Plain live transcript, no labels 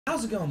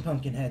How's it going,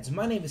 Pumpkinheads?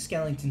 My name is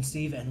Skellington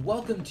Steve, and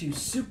welcome to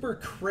Super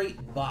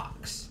Crate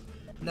Box.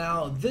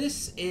 Now,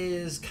 this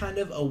is kind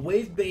of a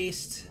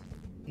wave-based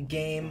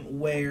game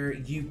where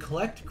you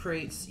collect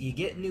crates, you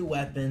get new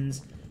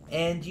weapons,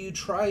 and you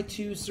try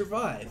to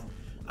survive.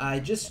 I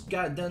just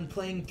got done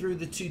playing through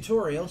the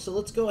tutorial, so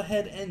let's go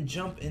ahead and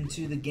jump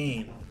into the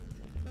game.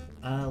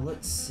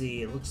 Let's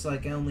see, it looks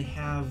like I only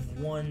have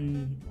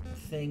one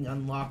thing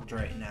unlocked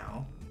right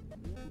now.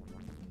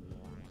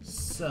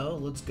 So,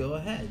 let's go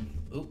ahead.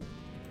 Oop.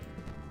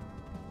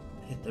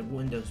 Hit the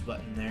Windows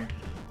button there.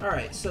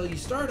 Alright, so you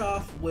start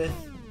off with...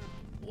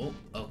 Whoa,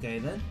 okay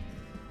then.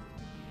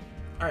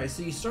 Alright,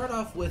 so you start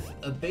off with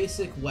a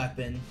basic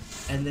weapon,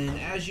 and then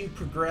as you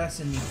progress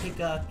and you pick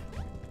up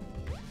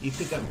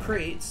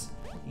crates,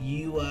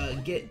 you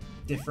get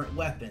different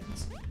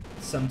weapons.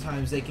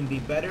 Sometimes they can be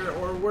better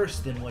or worse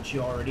than what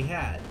you already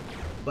had.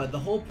 But the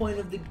whole point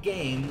of the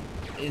game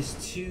is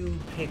to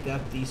pick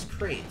up these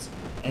crates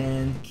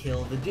and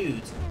kill the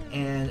dudes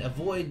and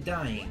avoid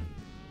dying.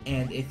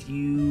 And if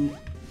you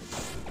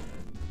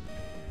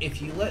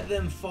let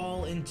them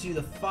fall into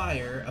the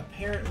fire,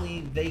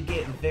 apparently they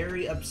get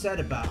very upset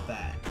about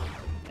that.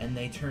 And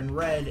they turn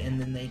red and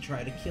then they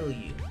try to kill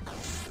you.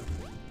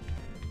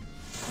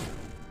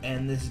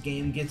 And this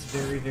game gets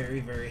very,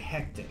 very, very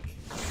hectic.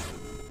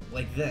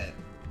 Like that.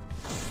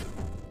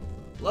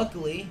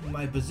 Luckily,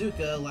 my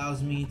bazooka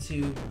allows me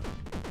to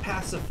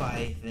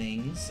pacify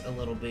things a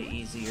little bit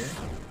easier.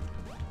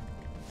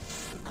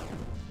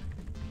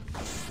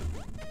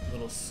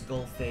 Little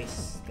skull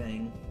face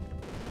thing.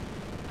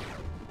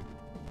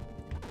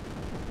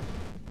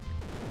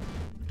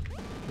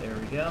 There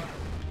we go.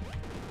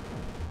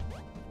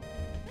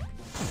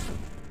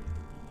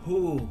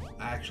 Whew,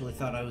 I actually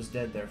thought I was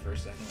dead there for a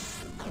second.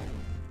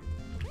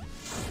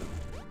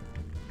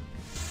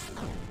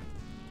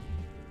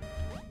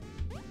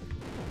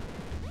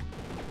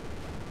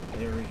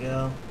 There we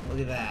go. Look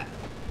at that.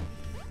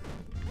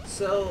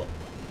 So,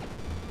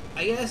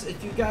 I guess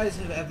if you guys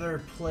have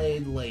ever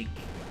played, like,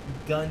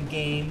 gun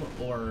game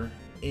or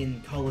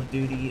in Call of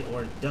Duty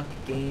or duck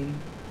game,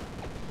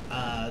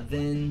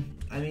 then,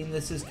 I mean,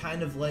 this is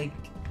kind of like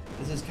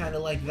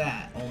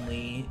that,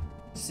 only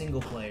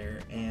single player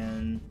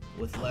and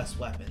with less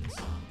weapons.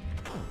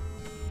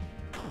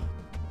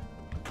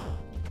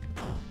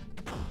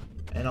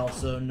 And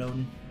also no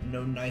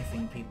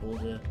knifing people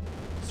to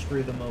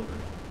screw them over.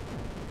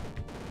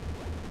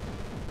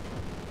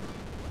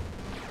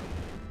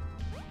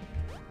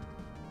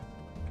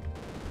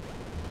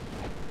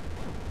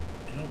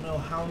 I don't know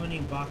how many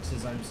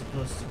boxes I'm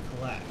supposed to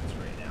collect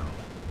right now.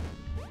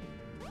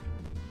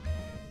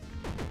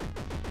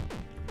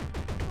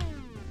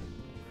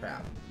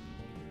 Crap.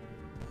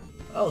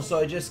 Oh, so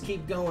I just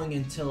keep going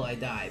until I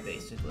die,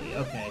 basically.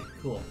 Okay,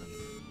 cool.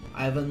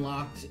 I've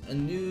unlocked a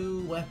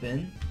new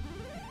weapon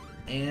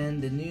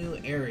and a new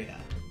area.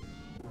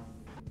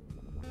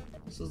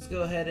 So let's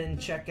go ahead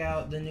and check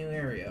out the new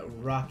area,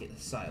 Rocket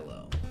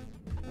Silo.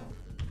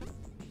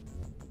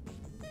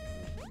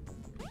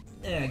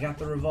 Yeah, I got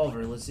the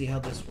revolver. Let's see how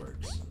this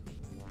works.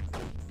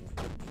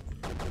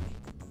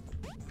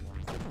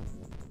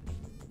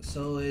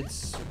 So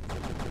it's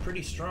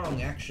pretty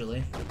strong,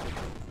 actually.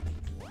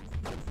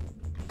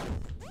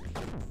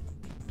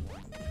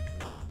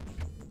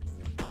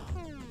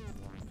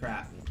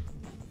 Crap.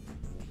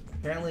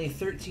 Apparently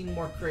 13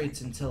 more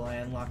crates until I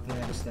unlock the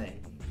next thing.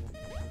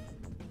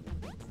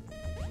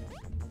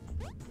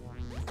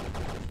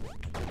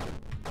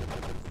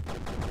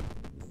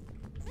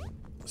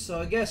 So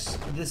I guess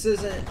this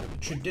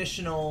isn't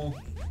traditional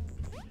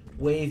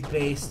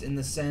wave-based in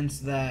the sense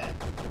that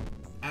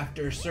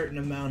after a certain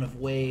amount of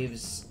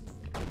waves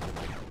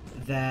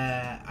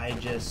that I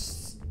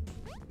just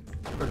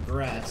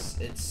progress.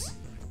 It's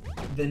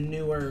the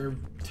newer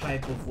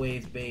type of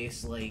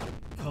wave-based, like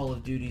Call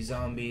of Duty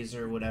Zombies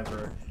or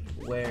whatever,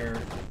 where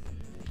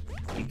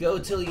you go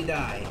till you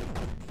die.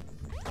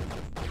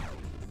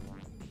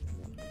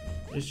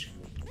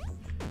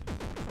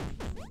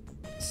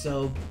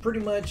 So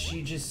pretty much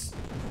you just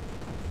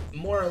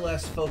more or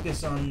less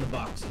focus on the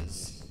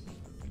boxes.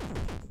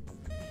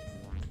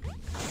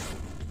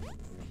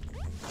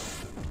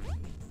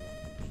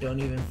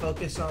 Don't even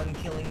focus on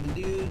killing the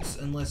dudes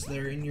unless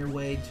they're in your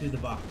way to the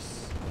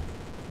box.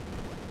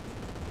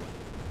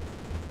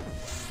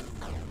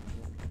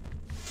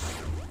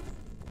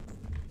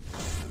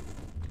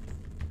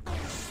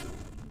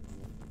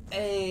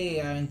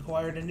 Hey, I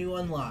acquired a new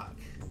unlock.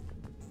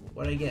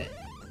 What'd I get?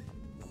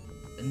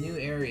 A new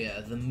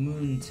area, the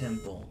Moon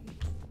Temple.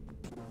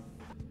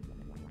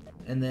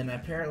 And then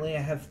apparently I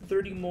have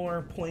 30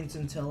 more points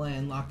until I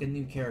unlock a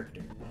new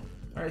character.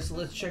 Alright, so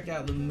let's check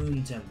out the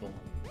Moon Temple.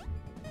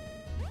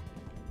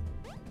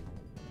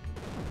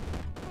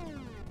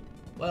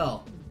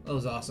 Well, that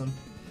was awesome.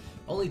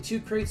 Only 2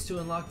 crates to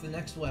unlock the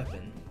next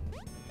weapon.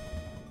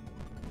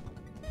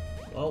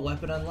 Well,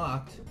 weapon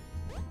unlocked.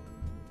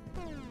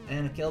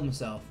 And I killed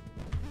myself.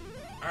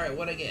 Alright,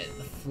 what'd I get?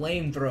 The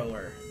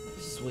flamethrower.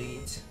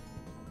 Sweet.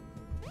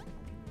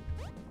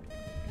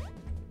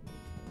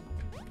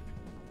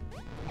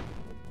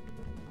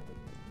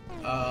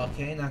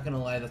 Okay, not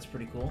gonna lie, that's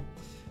pretty cool.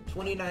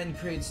 29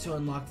 crates to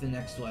unlock the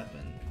next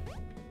weapon.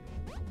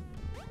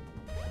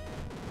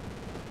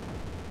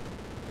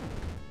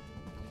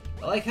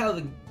 I like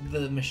how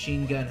the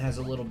machine gun has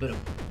a little bit of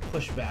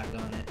pushback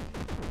on it.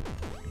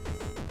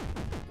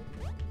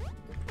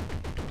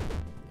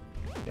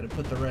 Gotta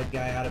put the red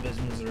guy out of his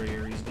misery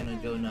or he's gonna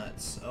go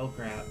nuts. Oh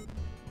crap.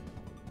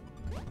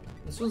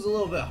 This one's a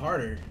little bit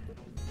harder.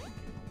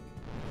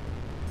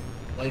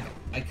 Like,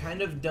 I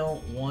kind of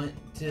don't want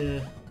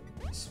to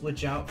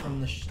switch out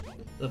from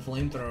the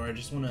flamethrower. I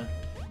just want to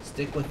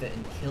stick with it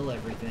and kill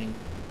everything.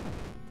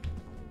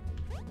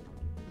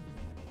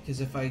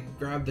 Because if I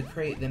grab the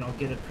crate, then I'll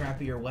get a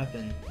crappier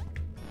weapon.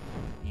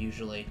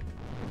 Usually.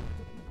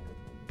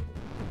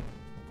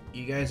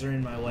 You guys are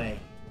in my way.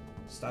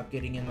 Stop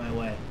getting in my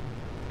way.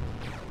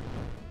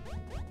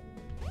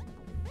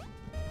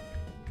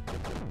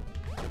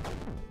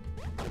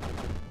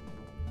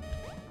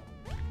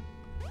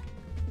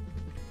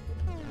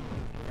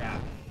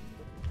 Crap.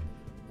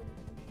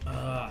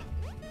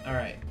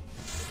 Alright.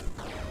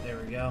 There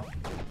we go.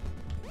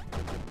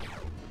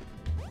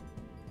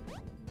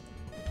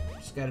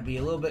 Just gotta be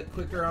a little bit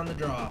quicker on the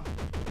draw.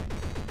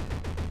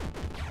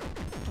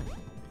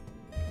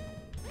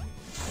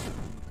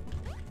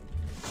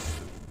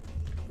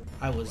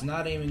 I was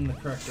not aiming the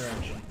correct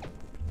direction.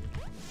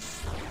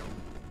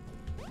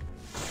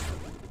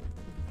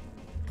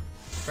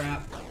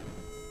 Crap.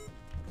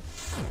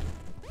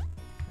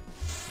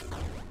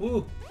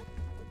 Woo!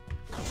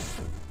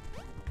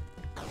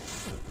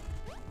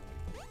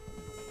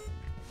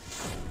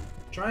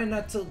 Trying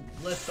not to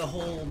let the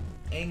whole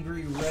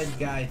angry red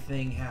guy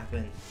thing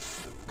happen.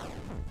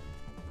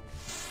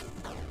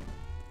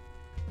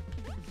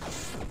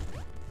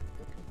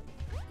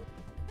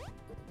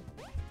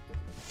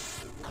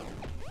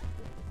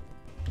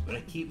 But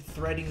I keep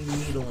threading the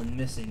needle and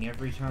missing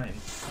every time.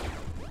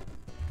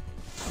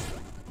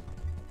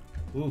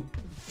 Ooh.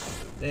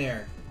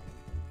 There.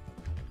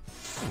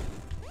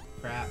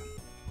 Crap.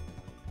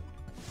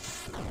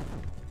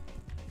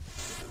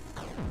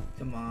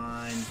 Come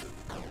on.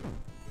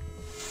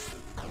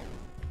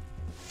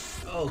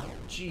 Oh,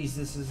 jeez,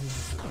 this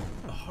is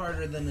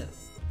harder than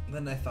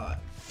I thought.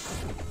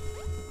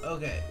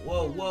 Okay,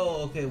 whoa,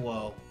 whoa, okay,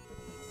 whoa.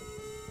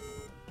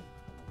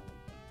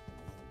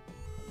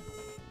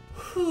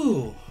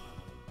 Whew.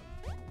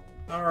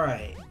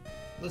 Alright,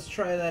 let's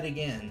try that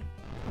again.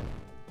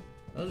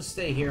 I'll just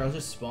stay here, I'll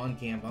just spawn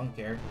camp, I don't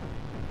care.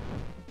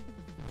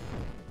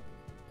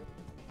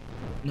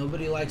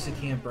 Nobody likes a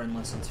camper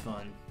unless it's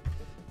fun.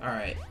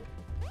 Alright.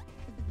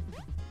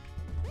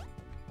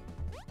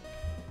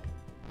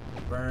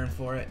 Burn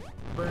for it.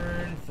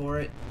 Burn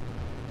for it.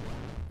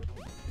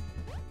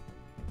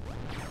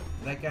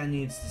 That guy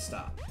needs to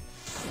stop.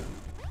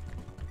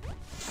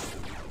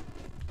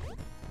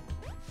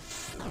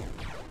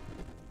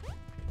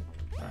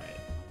 Alright.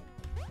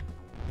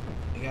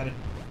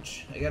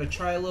 I gotta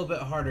try a little bit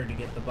harder to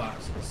get the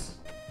boxes.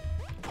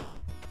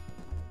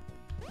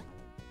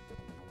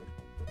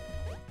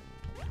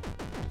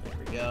 There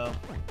we go.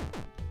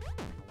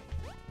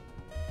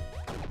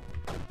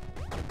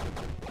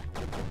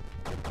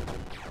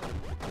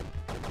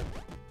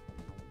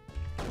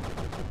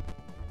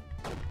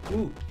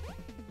 Ooh.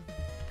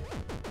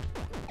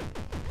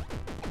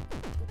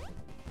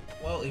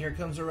 Well, here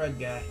comes a red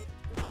guy.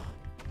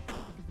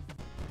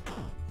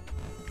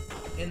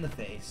 In the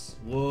face.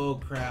 Whoa,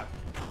 crap.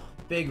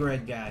 Big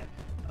red guy.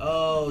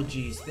 Oh,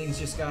 geez. Things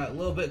just got a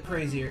little bit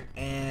crazier.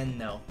 And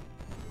no.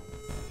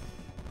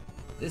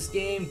 This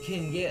game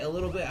can get a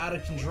little bit out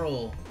of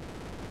control.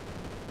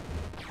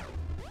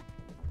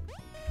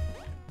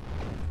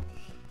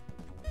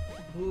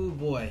 Ooh,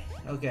 boy.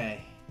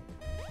 Okay.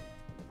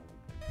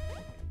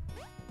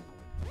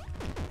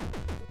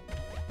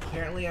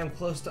 Apparently I'm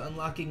close to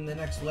unlocking the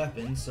next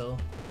weapon, so...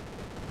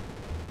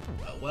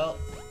 well,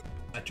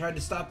 I tried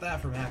to stop that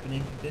from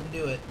happening. Didn't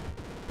do it.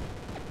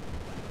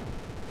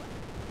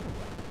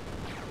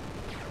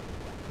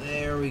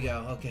 There we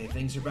go. Okay,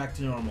 things are back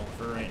to normal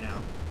for right now.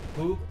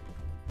 Who?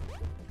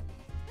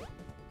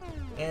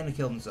 And he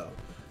killed himself.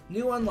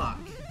 New unlock.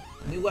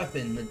 New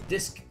weapon, the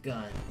disc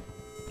gun.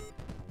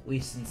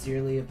 We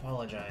sincerely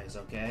apologize,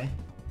 okay?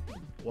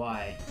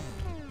 Why?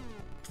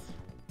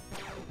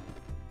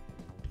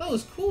 That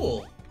was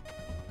cool.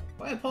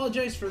 Why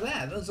apologize for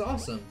that? That was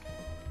awesome.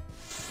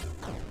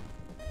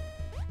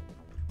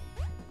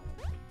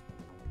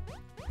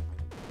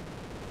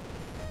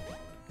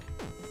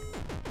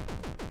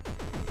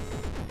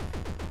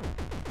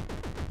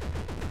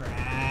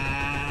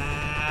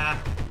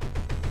 Crap.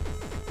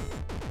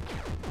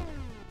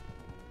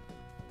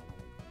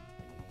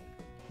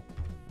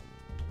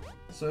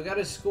 So I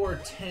gotta score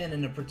 10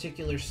 in a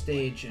particular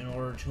stage in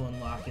order to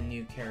unlock a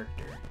new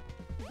character.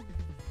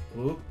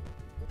 Whoop.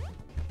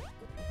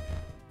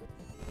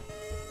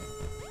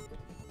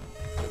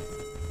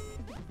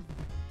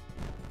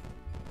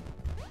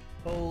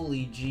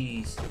 Holy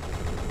jeez.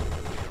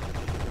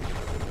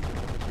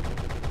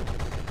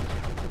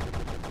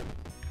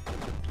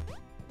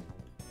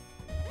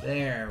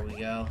 There we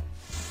go.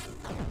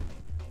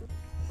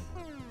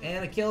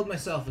 And I killed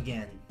myself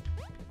again.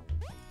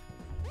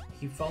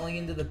 Keep falling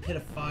into the pit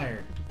of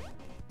fire.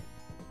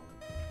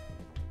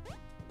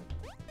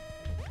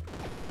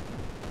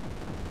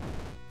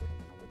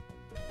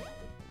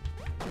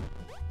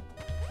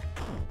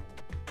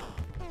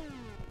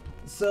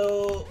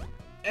 So,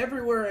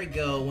 everywhere I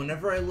go,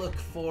 whenever I look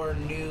for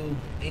new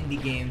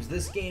indie games,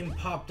 this game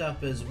popped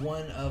up as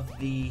one of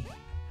the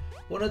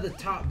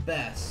top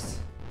best.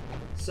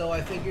 So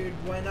I figured,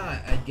 why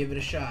not? I'd give it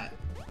a shot.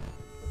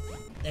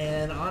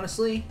 And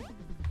honestly,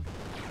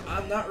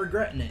 I'm not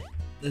regretting it.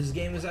 This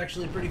game is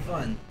actually pretty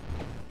fun.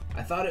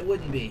 I thought it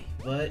wouldn't be,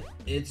 but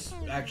it's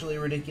actually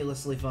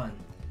ridiculously fun.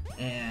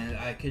 And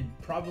I could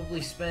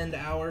probably spend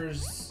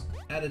hours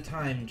at a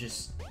time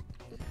just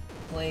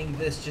playing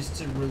this just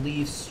to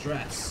relieve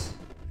stress.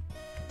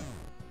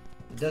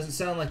 It doesn't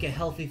sound like a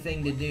healthy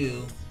thing to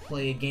do,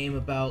 play a game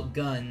about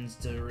guns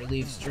to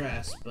relieve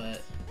stress,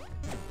 but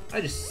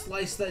I just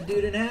sliced that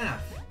dude in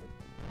half.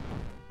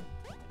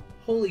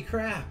 Holy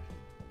crap.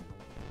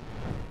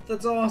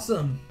 That's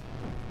awesome.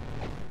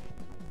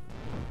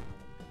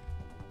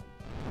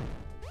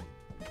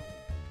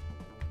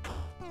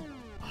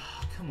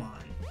 Oh, come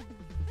on.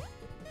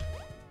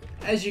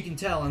 As you can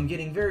tell, I'm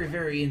getting very,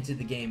 very into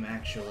the game,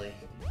 actually.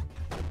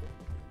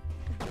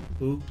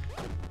 Ooh.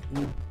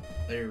 Ooh.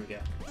 There we go.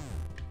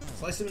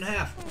 Slice him in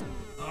half.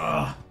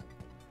 Ugh.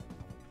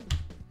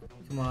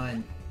 Come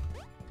on.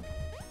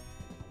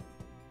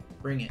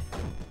 Bring it.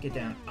 Get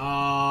down.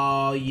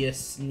 Oh, you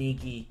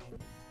sneaky.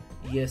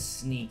 You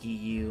sneaky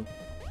you.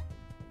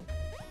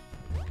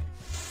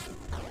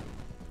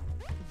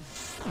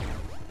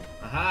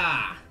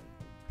 Aha!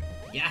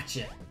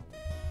 Gotcha.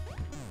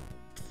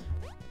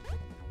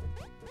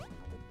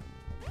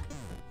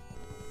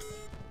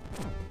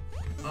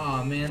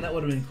 Aw, man, that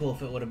would have been cool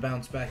if it would have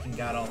bounced back and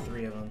got all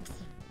three of them.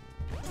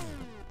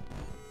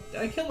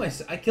 Did I kill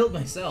myself? I killed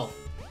myself.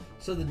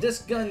 So the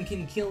disc gun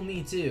can kill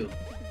me too.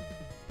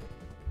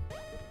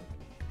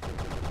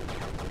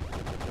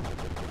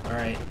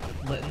 Alright,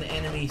 letting the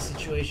enemy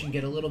situation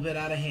get a little bit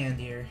out of hand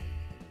here.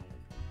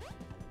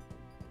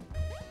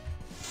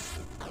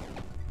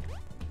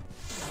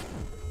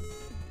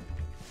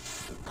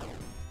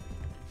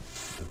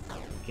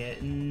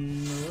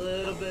 Getting a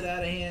little bit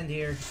out of hand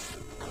here.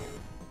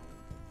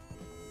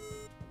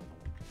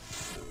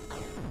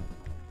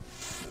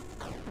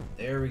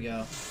 There we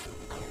go.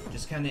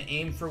 Just kind of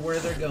aim for where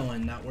they're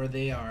going, not where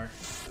they are.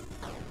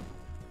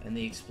 And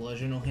the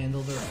explosion will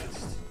handle the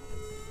rest.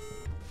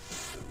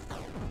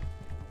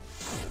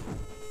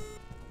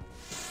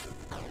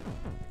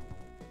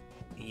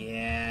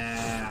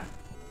 Yeah.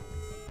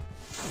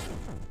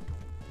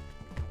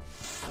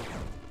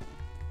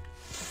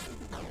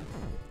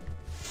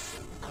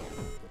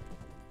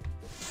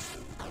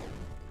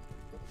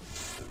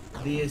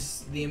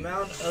 The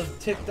amount of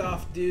ticked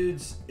off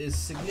dudes is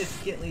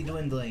significantly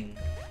dwindling.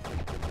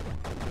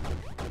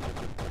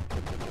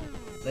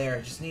 There,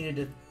 just needed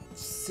a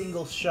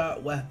single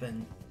shot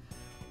weapon.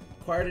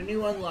 Acquired a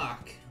new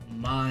unlock.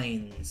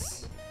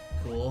 Mines.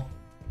 Cool.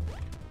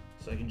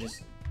 So I can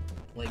just,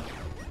 like,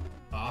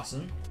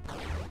 awesome.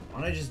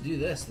 Why don't I just do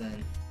this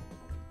then?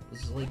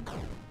 This is like,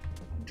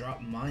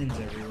 drop mines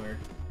everywhere.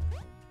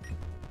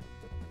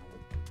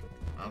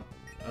 Oh,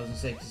 I was gonna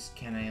say,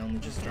 can I only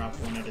just drop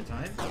one at a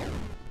time?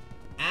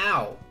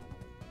 Ow!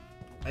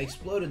 I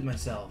exploded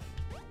myself.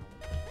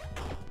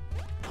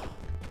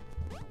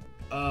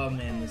 Oh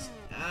man, this...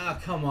 Ah,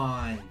 come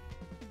on!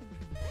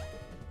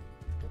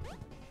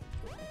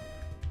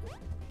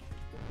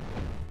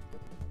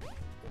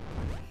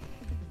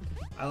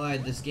 I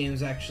lied, this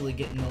game's actually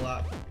getting a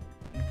lot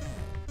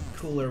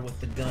cooler with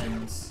the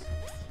guns.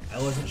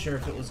 I wasn't sure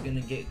if it was gonna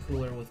get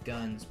cooler with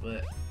guns,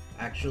 but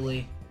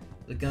actually,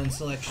 the gun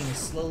selection is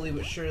slowly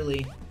but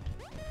surely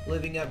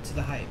living up to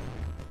the hype.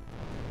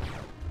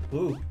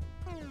 Ooh.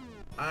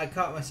 I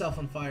caught myself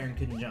on fire and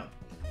couldn't jump.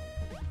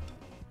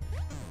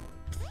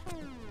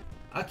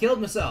 I killed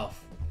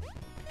myself.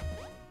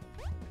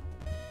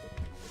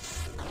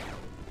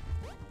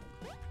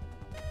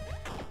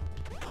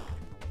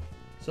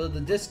 So the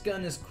disc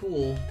gun is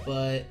cool,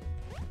 but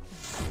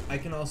I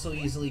can also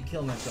easily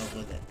kill myself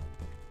with it.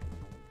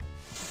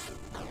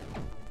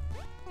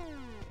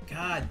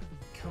 God,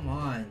 come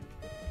on.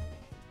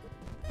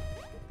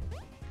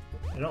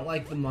 I don't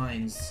like the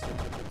mines.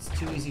 It's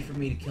too easy for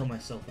me to kill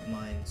myself with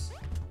mines.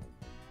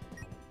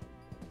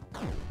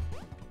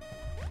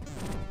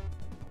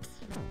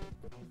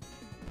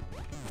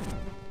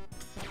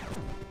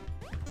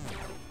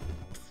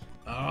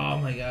 Oh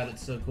my god,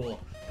 it's so cool.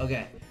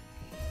 Okay.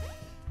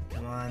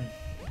 Come on.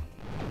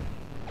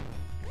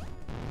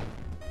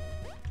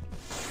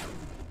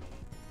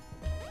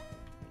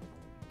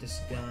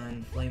 Disc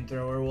gun,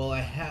 flamethrower. Well,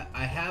 I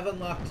have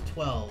unlocked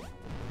 12.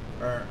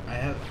 Or I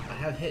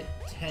have hit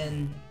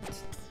 10.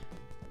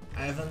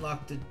 I have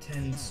unlocked a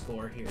 10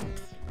 score here.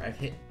 Or I've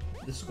hit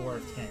the score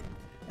of 10.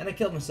 And I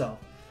killed myself.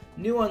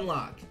 New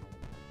unlock.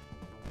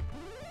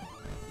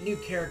 New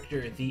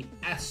character, the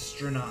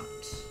astronaut.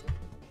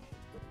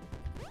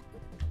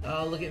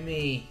 Oh, look at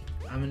me.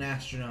 I'm an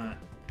astronaut.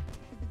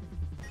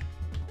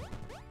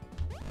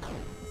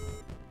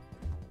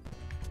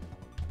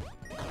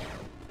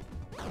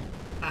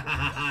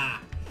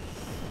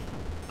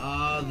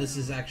 Oh, this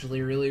is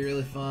actually really,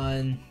 really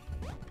fun.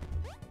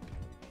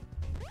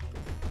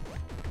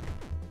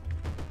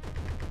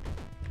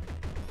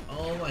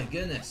 Oh my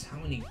goodness, how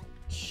many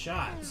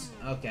shots?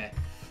 Okay.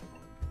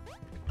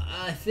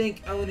 I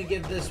think I'm gonna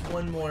give this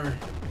one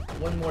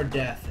more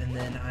death, and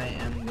then I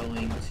am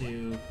going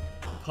to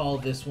call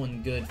this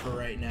one good for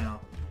right now.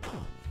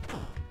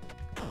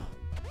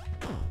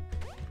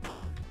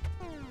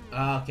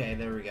 Okay,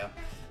 there we go.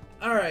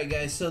 Alright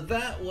guys, so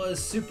that was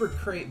Super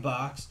Crate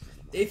Box.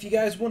 If you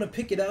guys want to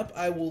pick it up,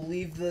 I will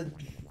leave a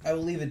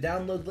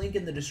download link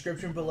in the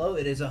description below.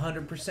 It is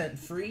 100%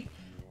 free,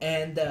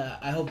 and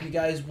I hope you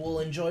guys will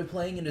enjoy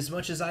playing it as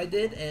much as I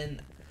did,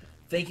 and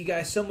thank you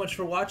guys so much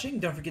for watching.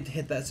 Don't forget to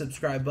hit that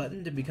subscribe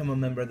button to become a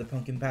member of the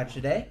Pumpkin Patch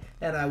today,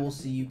 and I will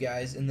see you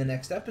guys in the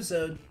next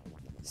episode.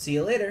 See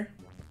you later.